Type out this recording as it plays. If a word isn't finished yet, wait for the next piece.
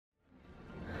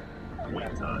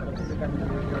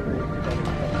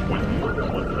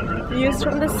Views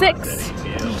from the 6.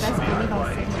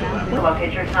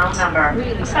 Locate your cell number.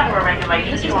 Federal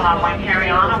regulations will allow one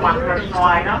carry-on or one personal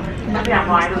item. If you have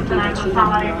items tonight,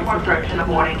 consolidate for approach in the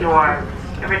boarding door.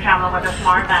 If you're traveling with a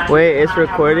smart bag, wait, it's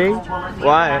recording?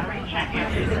 Why?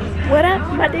 What up,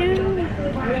 my dude?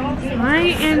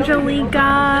 Hi,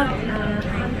 Angelica.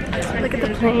 Look at the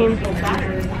plane.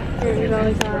 Here we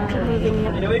go. Moving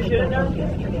it.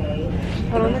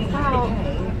 Pulling this out.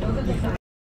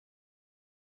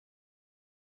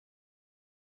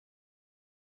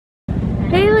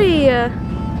 Haley!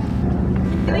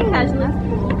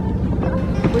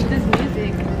 With this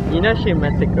music. You know she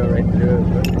meant to go right through it,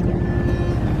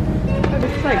 but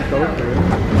it's like go through.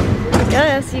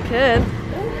 Yes, you could.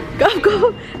 Go.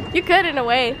 You could in a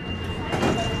way. Or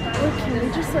can we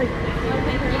just like...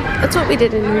 That's what we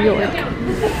did in New York.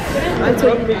 That's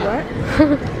what you did, what?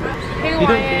 Hey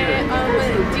Wyatt,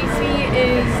 DC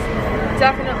is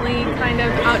definitely kind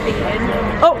of outdated.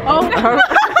 Oh!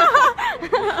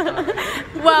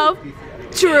 Well,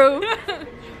 true.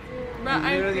 But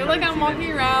I feel like I'm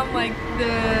walking around like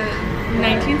the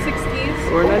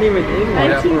 1960s. We're not even in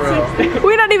 1960s.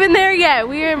 We're not even there yet.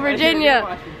 We're in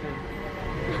Virginia.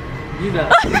 You know.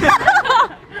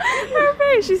 Her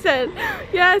face, she said.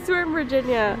 Yes, we're in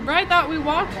Virginia. But I thought we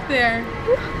walked there.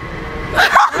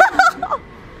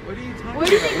 What are you talking Where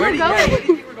do you think we're going? Where do you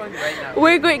think we're going right now?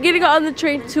 We're getting on the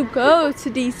train to go to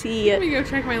DC. Let me go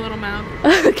check my little map.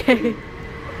 Okay.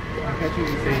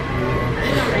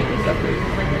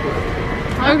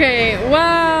 Okay,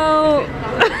 well...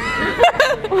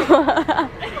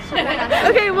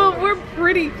 okay, well, we're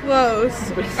pretty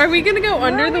close. Are we gonna go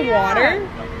under the water?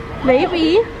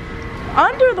 Maybe.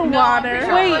 Under the water?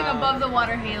 Wait. Going above the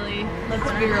water, Haley.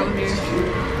 Let's be real here.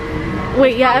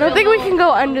 Wait, yeah, I don't think we can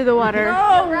go under the water.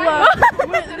 No!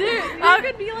 There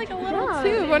could be like a little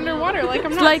tube underwater. Like,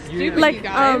 I'm not like, stupid, like, you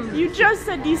guys. you just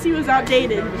said DC was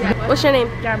outdated. What's your name?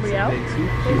 Gabrielle.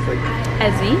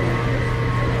 Ezzy.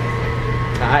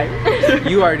 Hi.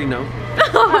 You already know.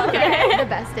 Okay. The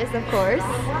bestest, of course.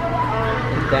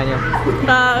 Daniel.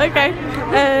 Okay.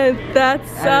 And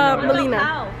that's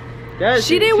Melina. Yeah,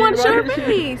 She didn't want to show her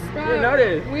face. You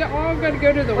noticed. We all gotta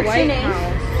go to the What's your White name?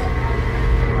 House.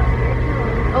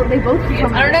 Oh, they both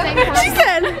become. I don't know. She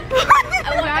said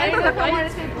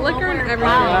Liquor and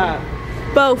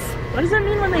everything. both. What does that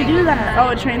mean when they do that? Oh,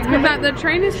 a train's coming. The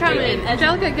train is coming.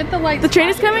 Angelica, get the lights. The train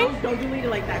is coming? Don't delete it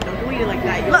like that. Don't delete it like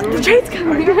that. Look, the train's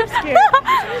coming. I'm scared.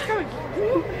 The train's coming.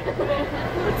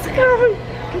 Let's go.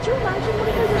 Could you imagine what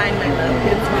it is? I my love.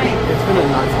 It's It's gonna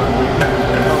not stop.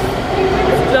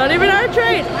 It's not even our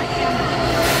train.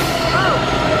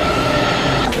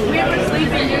 We were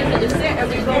sleeping during the descent and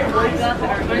we both woke up and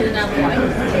our friends and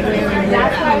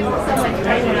that's why I was so much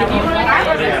time.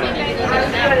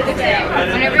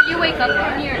 Whenever you wake up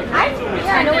on your... I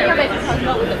know what you're talking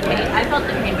about with the pain. I felt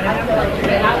the pain, but I haven't felt the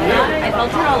pain. I felt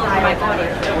it all over my body.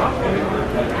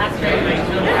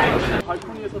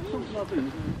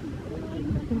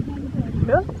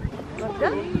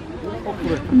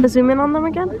 Zoom in on them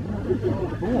again?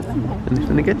 And it's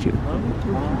gonna get you.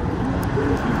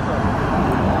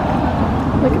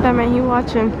 Look at that man, he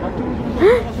watching.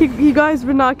 He got his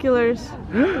binoculars.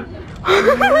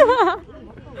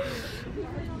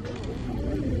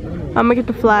 I'm gonna get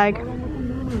the flag.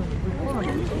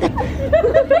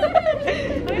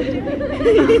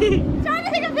 Trying to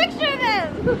take a picture of him!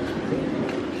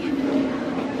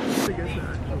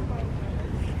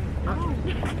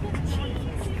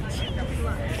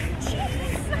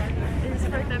 Is this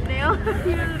for a thumbnail?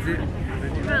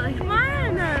 Really? Come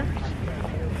on!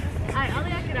 Alright, I'll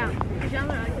act it out. Because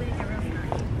y'all are ugly and you're real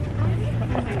smart.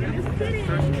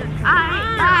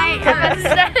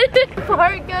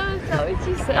 Before it goes, that's what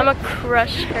she said. I'm gonna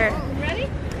crush her. Ready?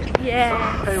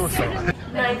 Yeah. Hey, what's up?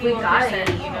 91%,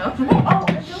 you know.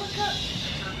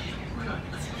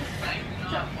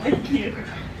 Thank you.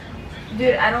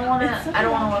 Dude, I don't wanna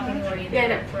walk anywhere either. Yeah, I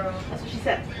know. Bro. That's what she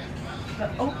said.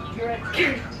 Oh, you're right.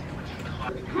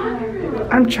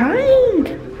 I'm trying.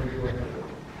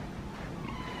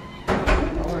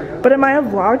 But am I a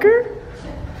vlogger?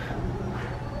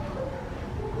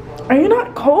 Are you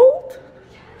not cold?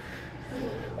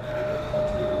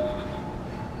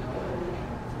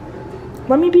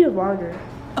 Let me be a vlogger.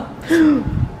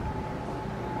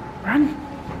 Run.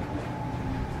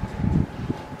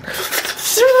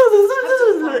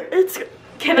 It's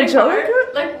Can I call her?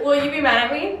 Like, will you be mad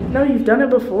at me? No, you've done it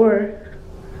before.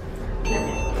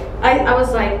 I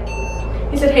was like,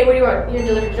 he said, hey, what do you want? You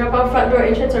deliver drop off front door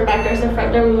entrance or back door? So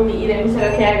front door, we will be either. He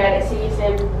said, okay, I got it. See you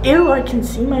soon. Ew, I can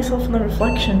see myself in the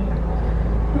reflection.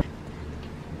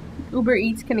 Uber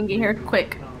Eats couldn't get here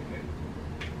quick.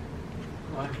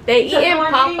 They eating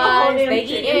Popeyes. They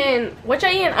eating. What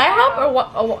y'all eating? IHOP or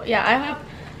what? Oh, yeah, IHOP.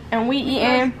 And we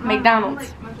eating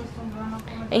McDonald's.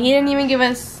 And he didn't even give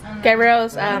us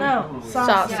Gabriel's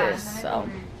sauces. So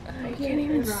I can't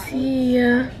even see.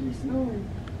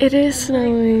 It is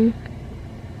snowing.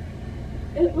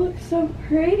 It looks so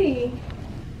pretty.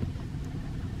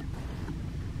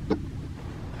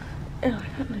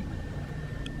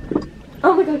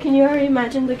 Oh my god, can you already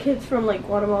imagine the kids from like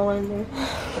Guatemala in there?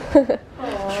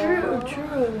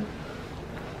 True.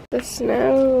 The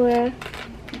snow.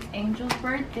 It's Angel's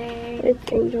birthday.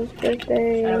 It's Angel's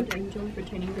birthday. Shout out to Angel for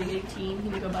turning big 18. He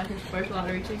would go buy his first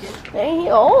lottery ticket. Hey,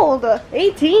 old.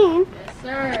 18. Yes,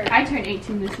 sir. I turned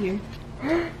 18 this year.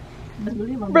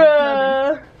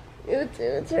 Bruh. You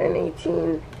too turn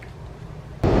 18.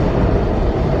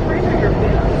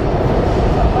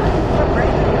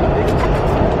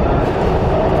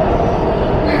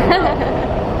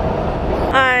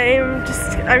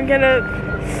 I'm gonna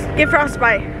get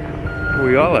frostbite.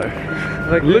 We all are.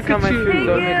 Look at you. Don't make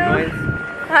noise.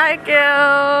 Hi,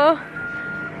 Gil.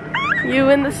 You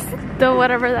in the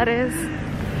whatever that is.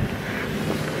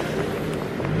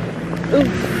 Oof.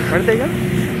 Where did they go?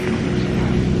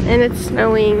 And it's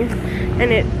snowing.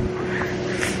 And it.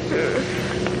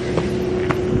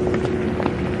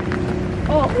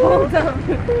 Oh, hold up.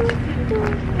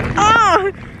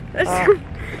 Oh! There's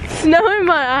snow in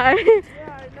my eye.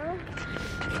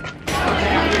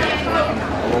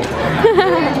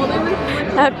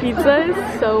 That pizza is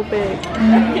so big.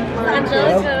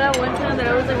 Angelica, that one time that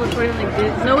I was like recording like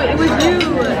this. No, it was you. It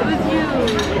was you.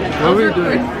 What were you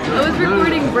doing? I was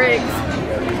recording bricks.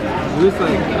 It was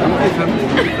like, something.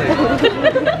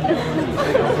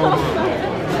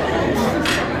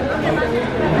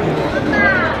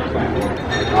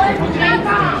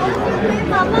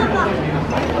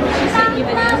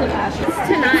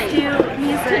 Tonight.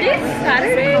 Today's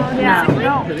Saturday? Yeah.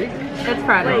 No. It's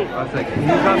Friday. I was like, can you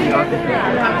drop me off?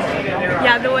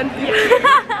 Yeah, the one.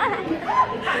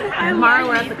 Tomorrow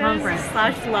we're at the conference. /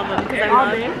 love them because I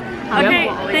love it. Okay,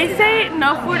 they say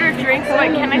no food or drinks,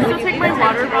 but can I still take my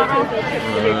water bottle?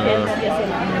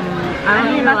 I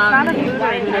don't even allow you to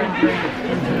buy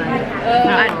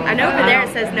I know over there it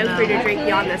says no food or drink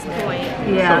beyond this point.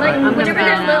 Yeah. Like, whenever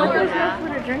there's little food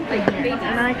or drink, like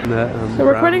So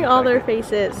we're recording all their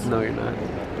faces. No, you're not.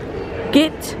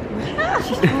 Get.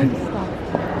 she's trying to stop.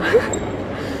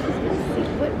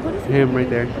 Him right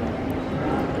there.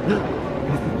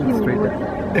 He's straight there.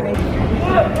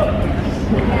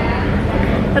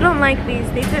 I don't like these.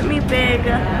 They fit me big. I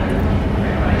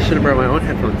should have brought my own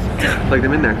headphones. Plug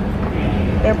them in there.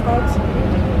 AirPods.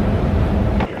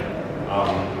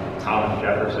 Thomas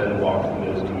Jefferson walked through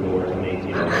those two doors in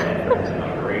 1809 for his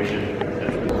inauguration.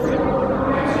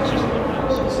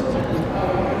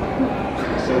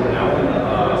 So now,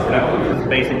 that was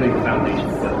basically the foundation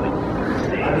for the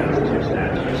state and the two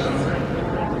statues.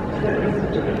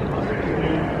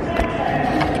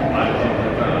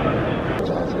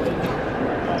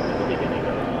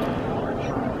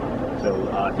 So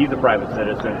he's a private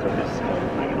citizen, so this is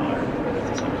like an honor.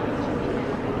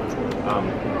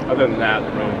 Other than that,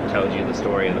 the room tells you the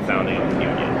story of the founding of the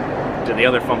Union. So the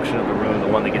other function of the room, the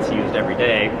one that gets used every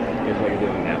day, is what you're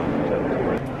doing now.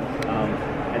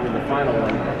 And then the final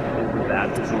one is the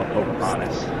baptism of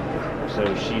Pocahontas.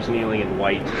 So she's kneeling in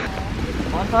white.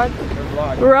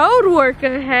 Road work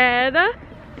ahead.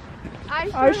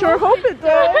 I sure hope it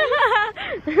does.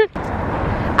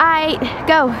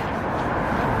 Go.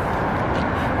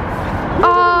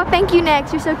 Oh, thank you,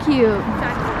 Next. You're so cute.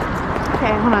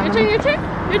 Okay, hold on. Your turn.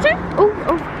 Oh.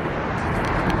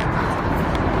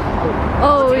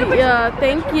 Oh, yeah.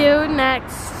 Thank you.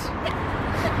 Next.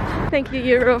 Thank you,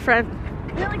 your real friend.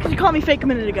 Really? Because you called me fake a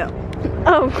minute ago.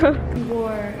 Oh.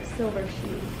 Wore silver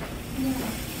shoes.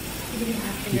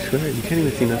 You swear? You can't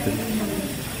even see nothing.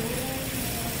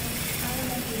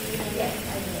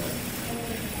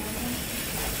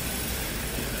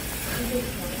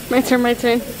 My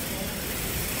turn.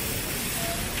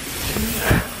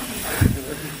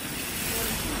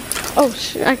 Oh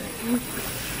shit.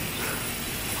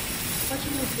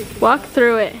 Walk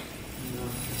through it.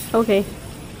 Okay.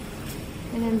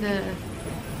 And then the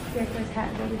Scarecrow's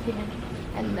hat over here.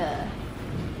 And the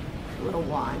little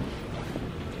wand.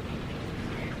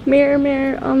 Mirror,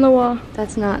 mirror on the wall.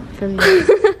 That's not from me.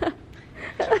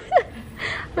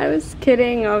 I was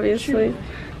kidding, obviously.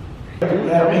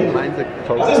 Mine's like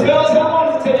Fellas, how long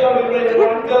does it take y'all to get ready to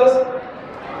run, fellas?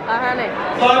 5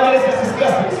 minutes is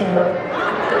disgusting, sir.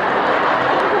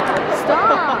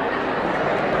 Stop.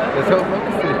 That's how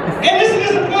focused it is. And this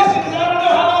is a question because I don't know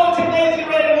how long it takes to get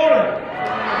ready in the morning.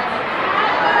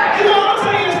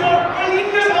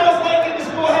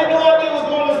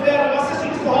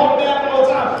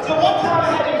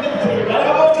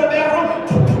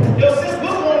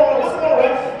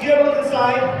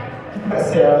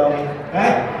 Sarah,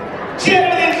 right? She had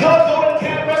everything colored over the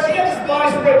camera. She had this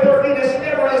body spray perfume that she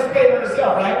never really sprayed on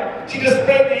herself, right? She just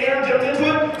sprayed the air and jumped into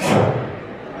it.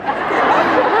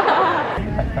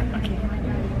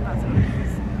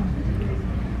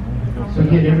 So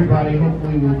again, everybody,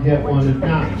 hopefully we'll get one. If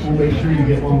not, we'll make sure you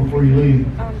get one before you leave.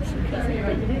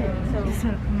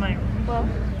 Well,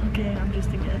 okay, I'm just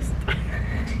a guest.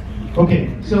 Okay,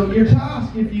 so your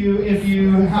task, if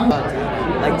you have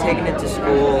like taking it to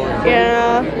school.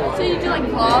 Yeah. So you do like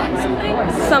vlogs and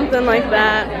things? Something like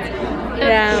that.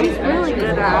 Yeah. She's really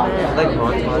good at it. Like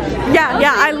montage.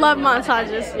 Yeah, I love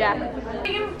montages. Yeah.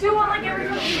 You can do one like every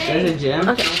couple days. There's a gym.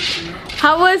 Okay.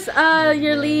 How was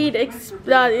your lead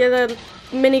the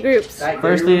mini groups?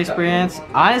 First lead experience.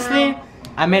 Honestly,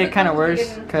 I made it kind of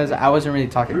worse because I wasn't really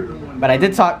talking. But I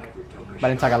did talk, but I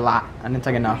didn't talk a lot. I didn't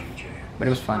talk enough. But it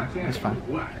was fun. It was fun.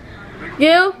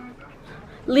 You?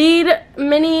 Lead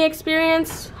mini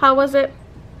experience? How was it?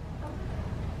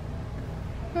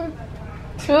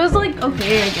 It was like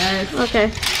okay, I guess.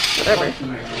 Okay. Whatever.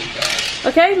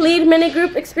 Okay, lead mini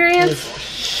group experience?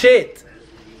 Shit.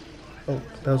 Oh,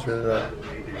 that was really loud.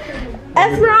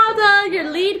 Esmeralda, your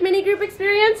lead mini group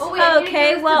experience?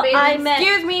 Okay, well, I met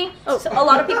Excuse me. a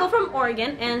lot of people from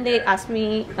Oregon, and they asked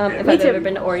me if I've ever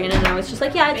been to Oregon, and I was just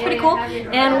like, yeah, it's pretty cool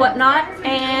and whatnot.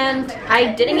 And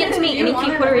I didn't get to meet any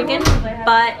cute Puerto Rican,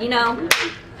 but you know,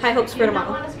 high hopes for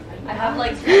tomorrow. I have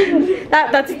like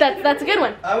that's a good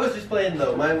one. I was just playing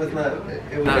though. Mine was not.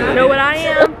 It was You know what I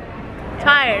am?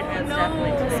 Tired.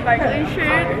 Sparkly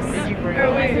shirts.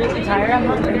 Are we really tired? I'm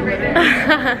not ready right now.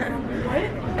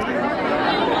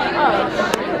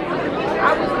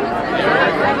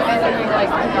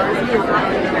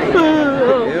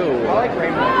 Ew.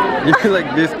 You're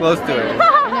like this close to it.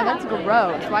 Yeah, that's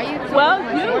gross. Why are you? Well,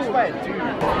 you.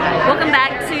 Welcome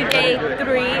back to day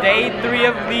 3. Day 3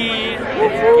 of the.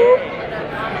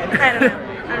 I don't know.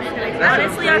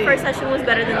 Honestly, our first session was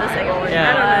better than the second one.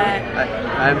 Yeah. I don't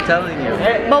know. I'm telling you.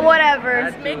 But whatever.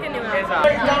 So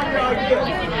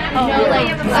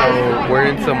we're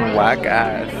in some whack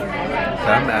ass,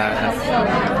 dumb ass,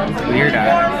 weird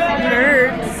ass.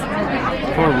 Nerds.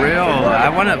 For real, I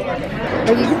wanna.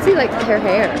 Like you can see like her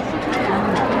hair.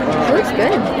 She looks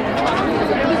good.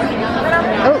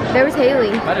 Oh, there was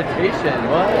Haley. Meditation,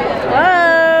 what?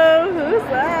 Whoa, who's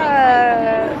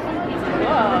that?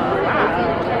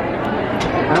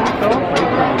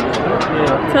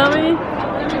 Tell me.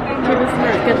 Give us a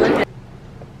good look.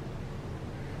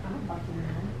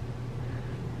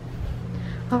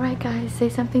 Alright guys, say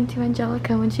something to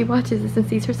Angelica when she watches this and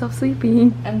sees herself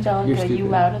sleeping. Angelica, you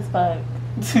loud as fuck.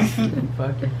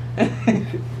 Fuck.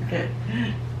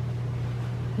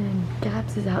 And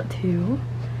Gabs is out too.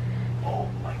 Oh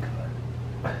my god.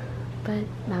 But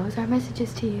that was our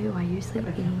messages to you while you're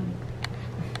sleeping.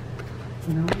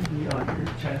 No, be on your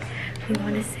chest. We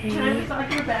want to say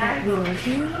that we love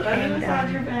you and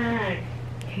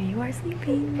here you are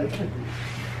sleeping.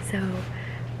 So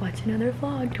watch another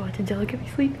vlog to watch Angelica be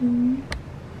sleeping.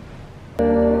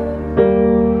 Never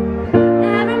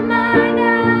mind,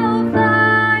 I'll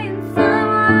find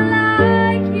someone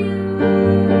like you.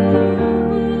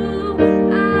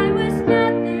 I was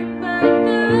nothing but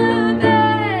the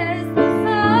best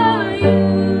for you.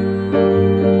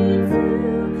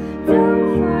 Don't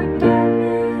forget me.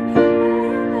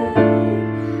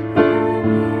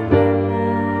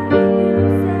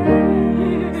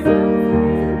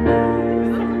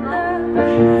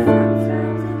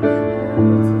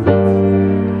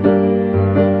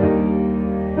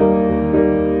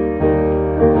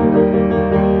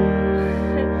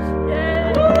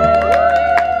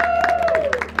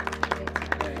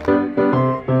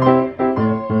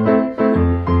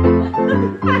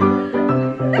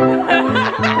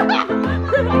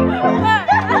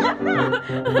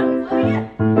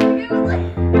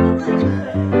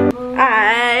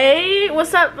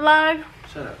 What's up, vlog?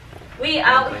 Shut up. We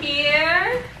out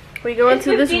here. We going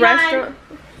to this 59. restaurant.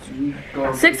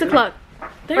 6 o'clock.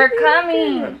 We're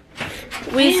coming.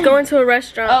 We just going to a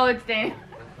restaurant. Oh, it's Dane.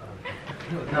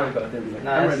 No,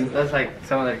 that's like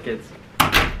some other kids.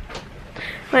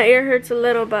 My ear hurts a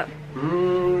little, but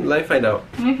Let me find out.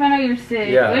 Let me find out you're sick.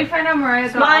 Yeah. Let me find out Mariah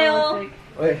got Smile. sick.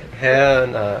 Wait, hell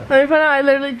nah. let me find out. I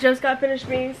literally just got finished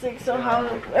being sick, so how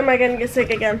am I gonna get sick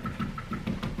again?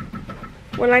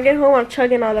 When I get home, I'm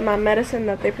chugging all of my medicine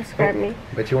that they prescribed me.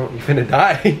 But you won't. You're finna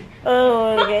die.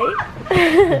 Oh, okay.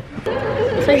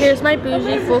 So here's my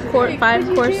bougie full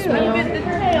 5-course meal,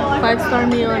 5-star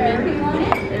meal. I mean,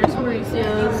 there's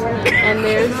Mauricio's and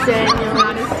there's Daniel.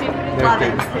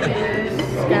 There's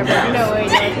Gabrielle. No, wait.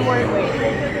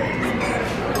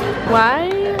 Why?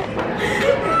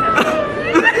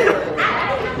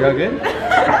 Y'all good?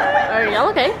 Are y'all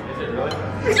okay?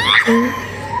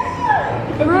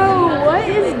 Bro, what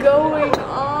is going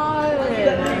on?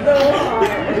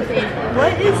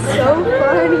 What is so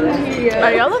funny?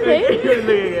 Are y'all okay?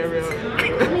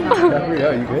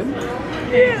 Gabrielle, you good?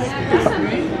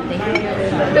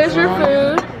 There's your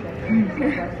food.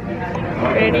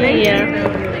 Ready? Yeah.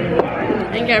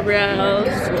 And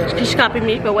Gabrielle's. She copied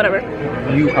me, but whatever.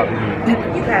 You copied me.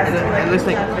 It looks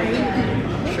like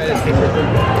shredded paper.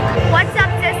 What's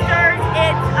up, sisters?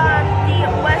 It's the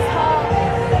West Hall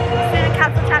Student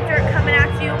Council chapter coming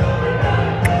at you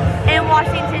in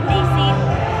Washington, D.C.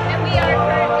 And we are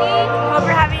currently, hope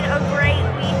you're having a great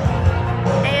week.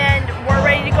 And we're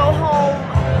ready to go home,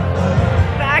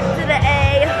 back to the A.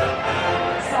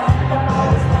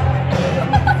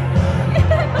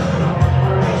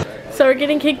 So we're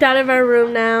getting kicked out of our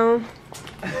room now.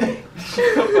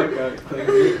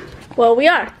 Well, we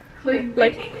are.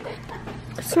 Like,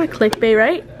 it's not clickbait,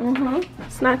 right?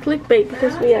 It's not clickbait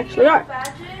because we actually are.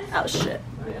 Oh shit.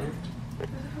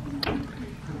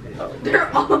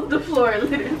 They're on the floor,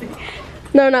 literally.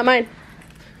 No, not mine.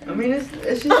 I mean, it's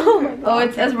just. Oh,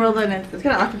 it's Esmeralda and it's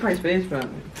kind of occupied space, but.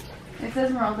 It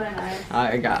says Esmeralda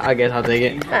and I guess I'll take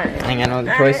it. I ain't got no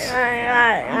other choice.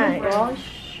 Alright.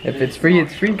 If it's free,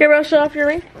 it's free. Gabrielle, show off your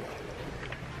ring.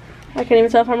 I can't even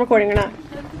tell if I'm recording or not.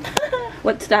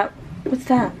 What's that? What's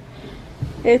that?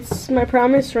 It's my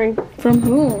promise ring. From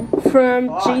who? From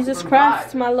Jesus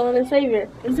Christ, my Lord and Savior.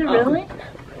 Is it really?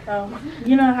 Oh.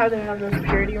 You know how they have those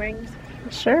purity rings?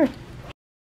 Sure.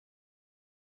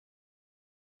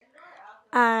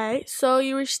 Alright, so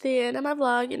you reached the end of my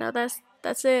vlog. You know, that's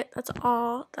it. That's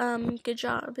all. Good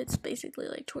job. It's basically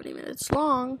like 20 minutes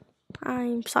long.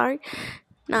 I'm sorry.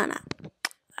 No.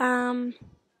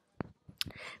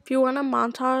 If you want a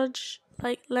montage,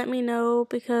 like, let me know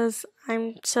because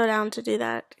I'm so down to do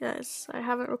that, guys. I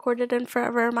haven't recorded in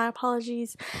forever. My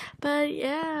apologies. But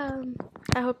yeah,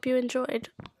 I hope you enjoyed.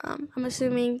 I'm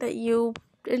assuming that you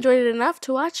enjoyed it enough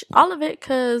to watch all of it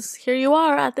because here you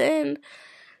are at the end.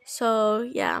 So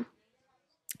yeah.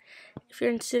 If you're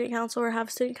in student council or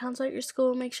have student council at your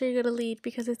school, make sure you go to lead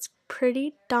because it's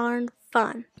pretty darn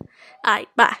fun. Alright,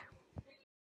 bye.